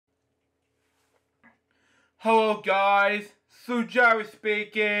Hello guys, Jerry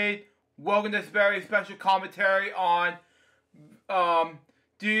speaking. Welcome to this very special commentary on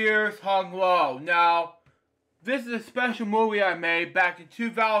Deers Hung Low. Now, this is a special movie I made back in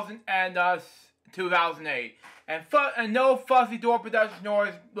 2008. And no Fuzzy Door Productions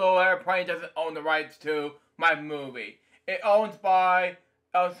nor Little Airplane doesn't own the rights to my movie. It owns by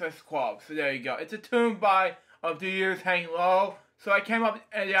LSS Club. So there you go. It's a tune by of Deers Hang Low. So I came up with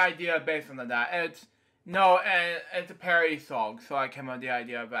the idea based on that. And it's a parody song, so I came up with the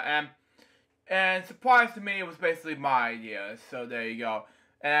idea of it. And surprise to me, it was basically my idea. So there you go.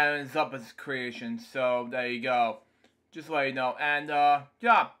 And it's up as creation. So there you go. Just to let you know. And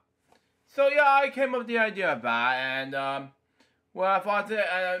yeah. So yeah, I came up with the idea of that. And well, I thought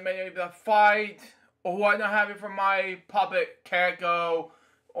that maybe a fight or whatnot have it for my puppet Keiko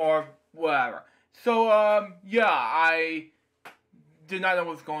or whatever. So yeah, I did not know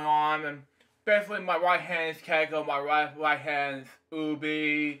what was going on, and basically my right hand is Keiko, my right hand is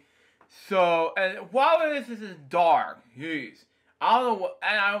Ubi. So, and while this is dark, jeez, I don't know what,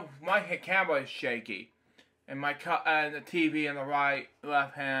 and my camera is shaky, and and the TV on the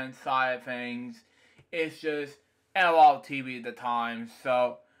left hand side of things, it's just LOL TV at the time.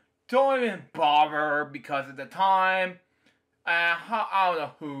 So don't even bother, because at the time, I don't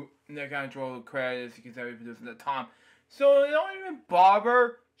know who they're gonna draw the credits because they were producing at the time. So don't even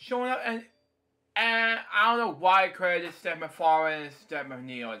bother showing up, and I don't know why I credited Steph McFarlane and Steph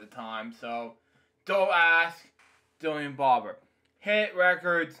McNeil at the time. So don't ask, don't even bother. Hit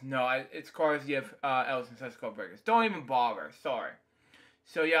Records, no, it's courtesy of Ellison Sesco Records. Don't even bother, sorry.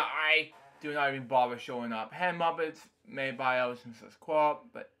 So yeah, I do not even bother showing up. Hand Muppets made by Ellison Sesco,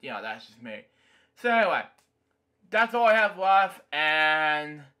 but yeah, that's just me. So anyway, that's all I have left,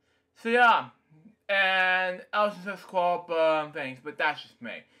 and so yeah. And Ellison Sesco things, but that's just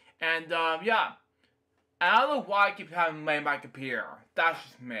me. And yeah. I don't know why I keep having my computer. That's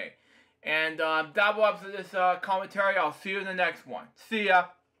just me. And that will up to this commentary. I'll see you in the next one. See ya.